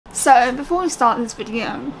So before we start this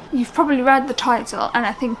video, you've probably read the title and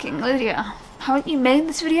are thinking, Lydia, haven't you made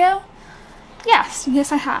this video? Yes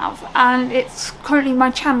I have, and it's currently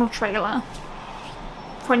my channel trailer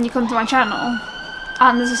when you come to my channel,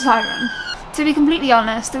 and there's a siren. To be completely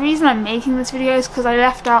honest, the reason I'm making this video is because I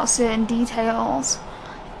left out certain details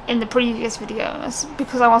in the previous videos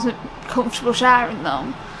because I wasn't comfortable sharing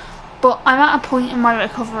them. But I'm at a point in my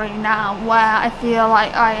recovery now where I feel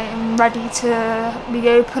like I am ready to be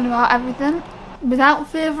open about everything. Without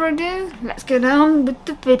further ado, let's get on with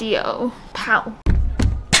the video. Pow!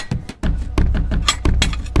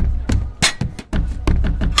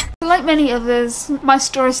 Like many others, my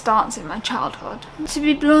story starts in my childhood. To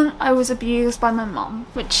be blunt, I was abused by my mum,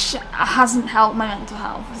 which hasn't helped my mental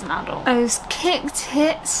health as an adult. I was kicked,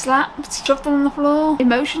 hit, slapped, shoved on the floor,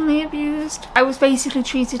 emotionally abused. I was basically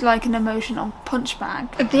treated like an emotional punch bag.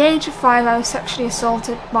 At the age of 5, I was sexually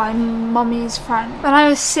assaulted by mummy's friend. When I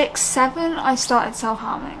was 6, 7, I started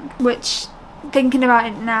self-harming, which, thinking about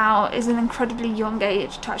it now, is an incredibly young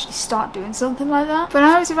age to actually start doing something like that. When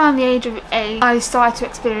I was around the age of 8, I started to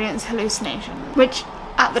experience hallucinations, which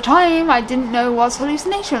at the time I didn't know was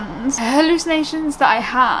hallucinations. Hallucinations that I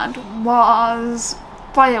had was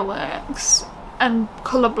fireworks and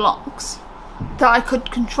colour blocks that I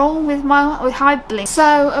could control with how I blinked.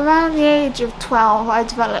 So around the age of 12 I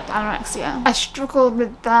developed anorexia. I struggled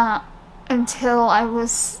with that until I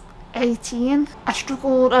was 18. I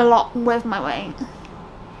struggled a lot with my weight.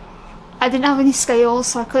 I didn't have any scales,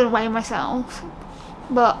 so I couldn't weigh myself,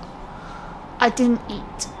 but I didn't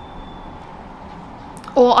eat.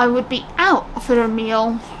 Or I would be out for a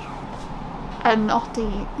meal and not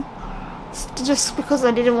eat, just because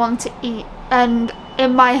I didn't want to eat. And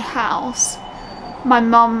in my house, my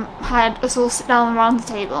mum had us all sit down around the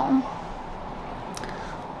table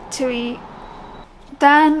to eat.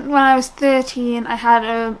 Then when I was 13, I had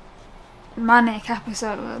a manic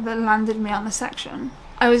episode that landed me on a section.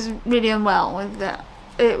 I was really unwell with it.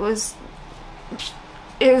 It was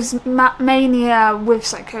mania with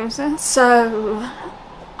psychosis, so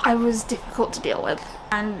I was difficult to deal with.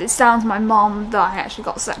 And it's down to my mom that I actually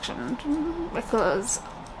got sectioned, because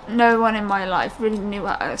no one in my life really knew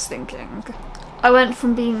what I was thinking. I went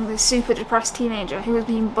from being this super depressed teenager who was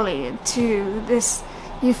being bullied to this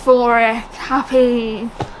euphoric, happy,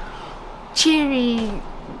 cheery,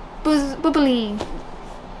 bubbly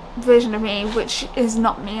version of me, which is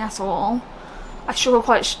not me at all. I struggle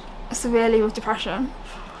quite severely with depression,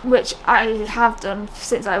 which I have done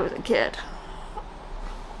since I was a kid.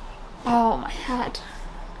 Oh, my head.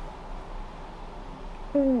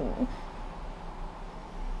 Ooh.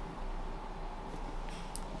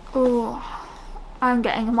 Ooh. I'm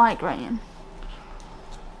getting a migraine.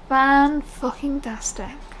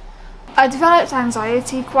 Fan-fucking-tastic. I developed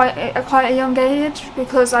anxiety quite a young age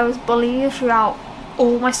because I was bullied throughout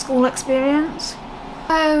all my school experience.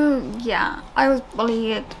 Oh yeah, I was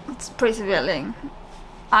bullied pretty severely,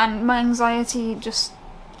 and my anxiety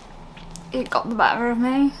it got the better of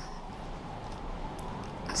me.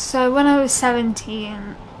 So when I was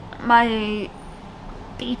 17, my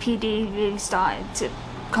BPD really started to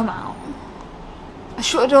come out. I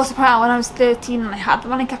shut the door to out when I was 13 and I had the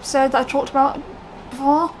manic episode that I talked about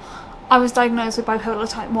before. I was diagnosed with bipolar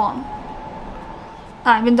type 1.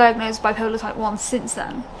 I've been diagnosed with bipolar type 1 since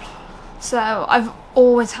then. So I've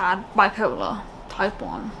always had bipolar type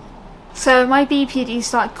 1. So my BPD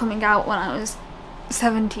started coming out when I was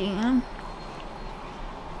 17.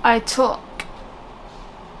 I took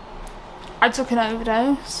an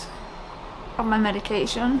overdose of my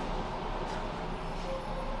medication.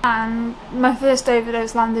 And my first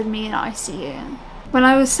overdose landed me in ICU. When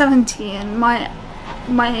I was 17, my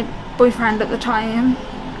boyfriend at the time,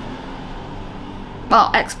 well,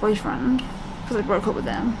 ex-boyfriend, because I broke up with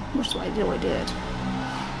him, which is why I did what I did.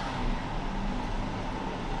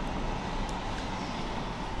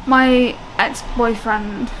 My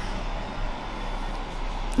ex-boyfriend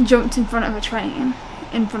jumped in front of a train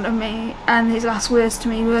in front of me, and his last words to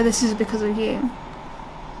me were, "This is because of you."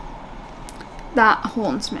 That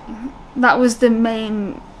haunts me. That was the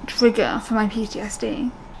main trigger for my PTSD.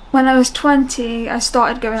 When I was 20, I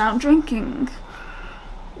started going out drinking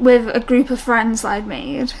with a group of friends I'd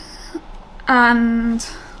made, and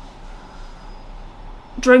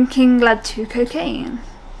drinking led to cocaine.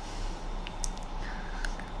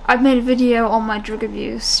 I've made a video on my drug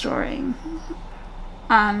abuse story,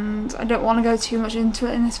 and I don't want to go too much into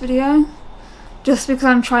it in this video, just because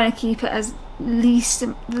I'm trying to keep it as the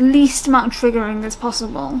least amount of triggering as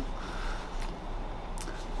possible.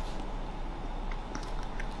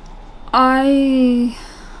 I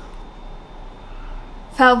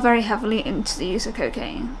fell very heavily into the use of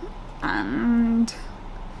cocaine, and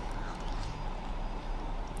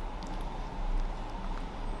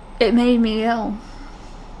it made me ill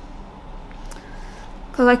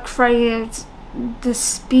because I craved the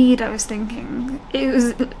speed I was thinking. It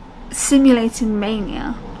was simulating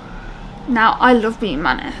mania. Now, I love being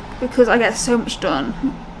manic because I get so much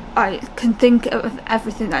done. I can think of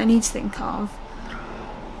everything that I need to think of.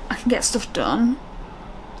 I can get stuff done.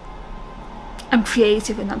 I'm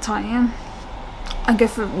creative in that time. I go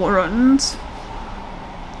for runs.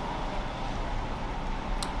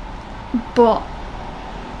 But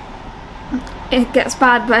it gets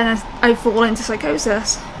bad when I fall into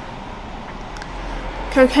psychosis.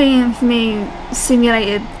 Cocaine for me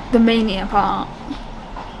simulated the mania part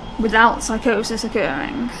without psychosis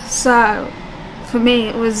occurring. So for me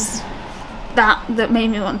it was that made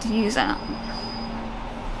me want to use it.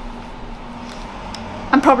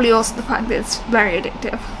 And probably also the fact that it's very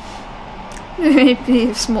addictive. Maybe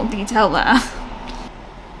a small detail there.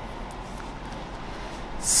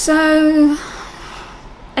 So,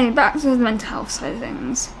 anyway, back to the mental health side of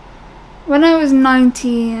things. When I was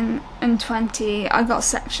 19 and 20, I got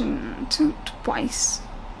sectioned twice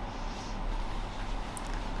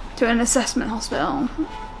to an assessment hospital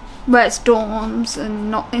where it's dorms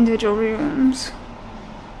and not individual rooms.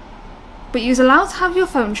 But you was allowed to have your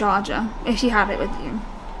phone charger if you had it with you,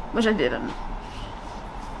 which I didn't.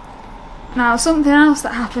 Now, something else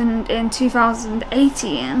that happened in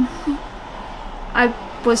 2018, I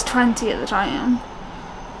was 20 at the time,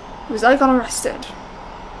 was I got arrested.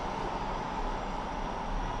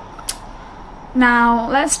 Now,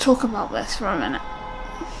 let's talk about this for a minute.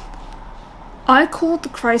 I called the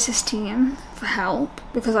crisis team for help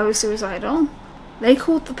because I was suicidal. They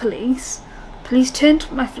called the police. Police turned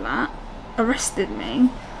up at my flat, arrested me,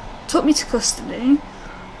 took me to custody,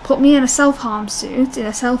 put me in a self-harm suit, in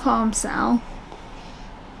a self-harm cell,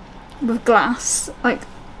 with glass, like,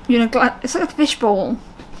 you know, it's like a fishbowl.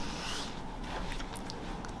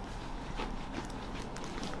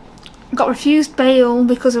 Got refused bail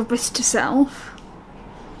because of risk to self,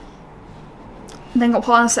 and then got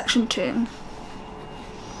put on section 2.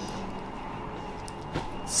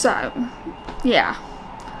 So, yeah.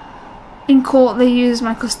 In court they used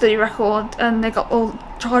my custody record and they got all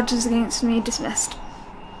charges against me dismissed.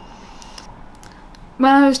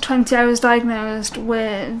 When I was 20 I was diagnosed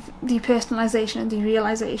with depersonalisation and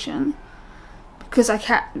derealisation because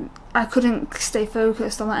I couldn't stay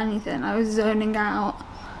focused on anything. I was zoning out.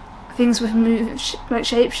 Things would move, like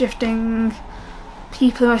shape-shifting.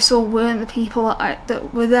 People I saw weren't the people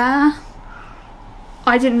that were there.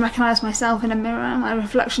 I didn't recognise myself in a mirror. My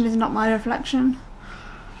reflection is not my reflection.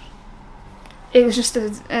 It was just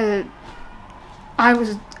I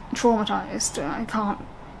was traumatised. I can't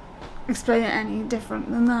explain it any different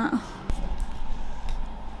than that.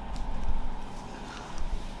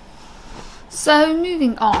 So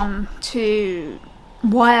moving on to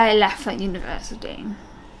why I left at university.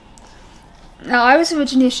 Now, I was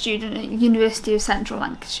originally a student at University of Central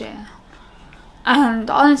Lancashire, and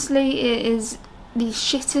honestly it is the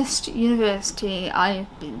shittest university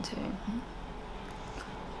I've been to.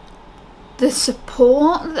 The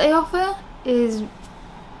support that they offer it's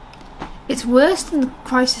worse than the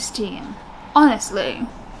crisis team, honestly.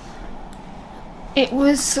 It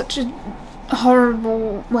was such a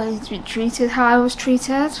horrible way to be treated, how I was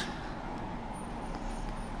treated.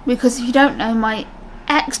 Because if you don't know, my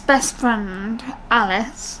ex-best friend,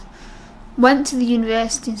 Alice, went to the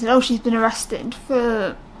university and said, oh, she's been arrested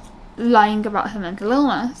for lying about her mental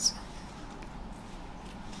illness.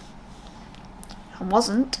 I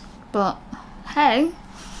wasn't, but hey,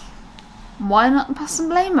 why not pass some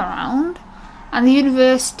blame around? And the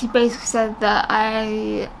university basically said that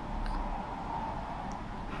I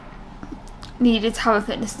needed to have a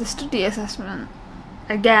fitness to study assessment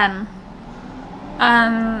again.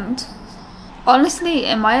 And honestly,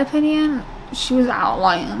 in my opinion, she was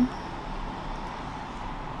outlying.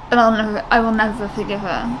 And I will never forgive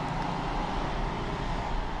her.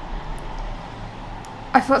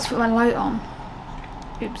 I forgot to put my light on.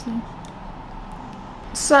 Oopsie.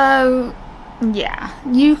 So, yeah,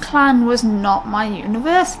 UCLan was not my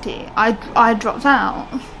university. I dropped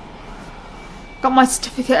out. Got my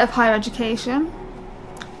certificate of higher education,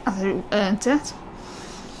 as I earned it.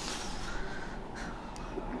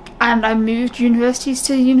 And I moved universities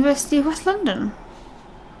to the University of West London.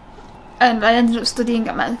 And I ended up studying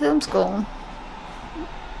at Met Film School.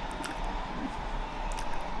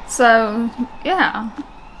 So, yeah.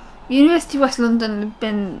 University of West London have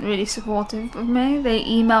been really supportive of me. They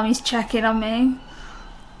email me to check in on me.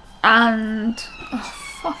 And, oh,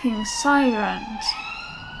 fucking sirens.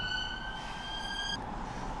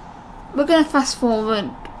 we're going to fast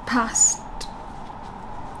forward past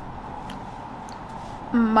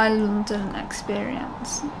my London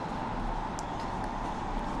experience,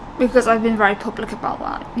 because I've been very public about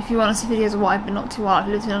that. If you want to see videos of what I've been up to while I've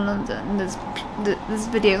lived in London, there's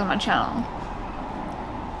videos on my channel.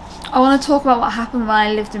 I want to talk about what happened when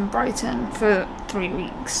I lived in Brighton for 3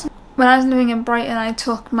 weeks. When I was living in Brighton, I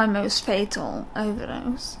took my most fatal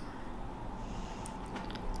overdose.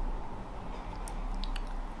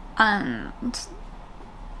 And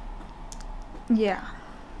yeah,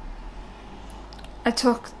 I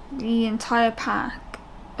took the entire pack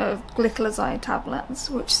of glycoside tablets,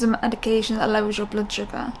 which is a medication that lowers your blood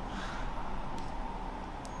sugar.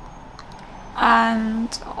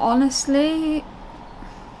 And honestly,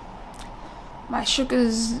 my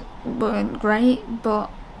sugars weren't great, but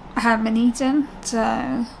I hadn't been eating,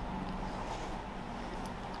 so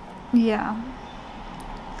yeah.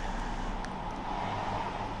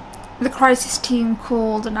 The crisis team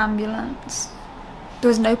called an ambulance. There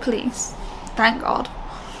was no police, thank God.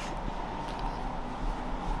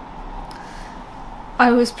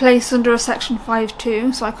 I was placed under a section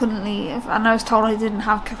 5-2, so I couldn't leave, and I was told I didn't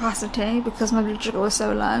have capacity because my blood sugar was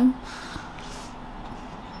so low.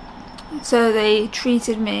 So they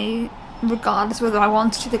treated me regardless whether I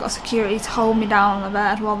wanted to. They got security to hold me down on the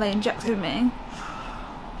bed while they injected me.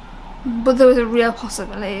 But there was a real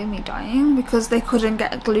possibility of me dying because they couldn't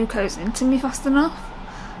get glucose into me fast enough.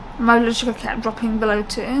 My blood sugar kept dropping below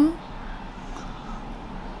 2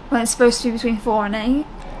 when it's supposed to be between 4 and 8.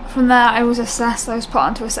 From there I was assessed, I was put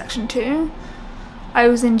onto a section 2. I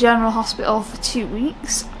was in general hospital for 2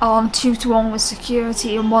 weeks, on 2-to-1 with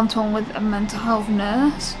security and 1-to-1 with a mental health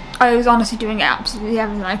nurse. I was honestly doing absolutely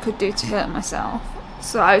everything I could do to hurt myself,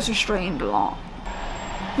 so I was restrained a lot.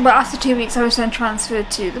 But after 2 weeks I was then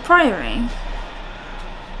transferred to the Priory,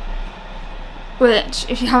 which,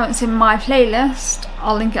 if you haven't seen my playlist,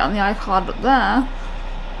 I'll link it on the iCard up there,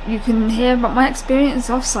 you can hear about my experience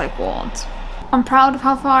of psych wards. I'm proud of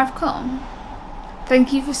how far I've come.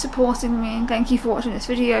 Thank you for supporting me, thank you for watching this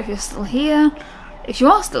video if you're still here. If you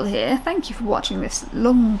are still here, thank you for watching this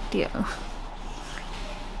long video.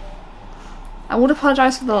 I would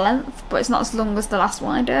apologise for the length, but it's not as long as the last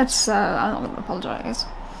one I did, so I'm not going to apologise.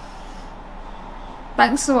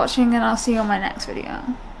 Thanks for watching, and I'll see you on my next video.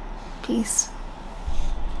 Peace.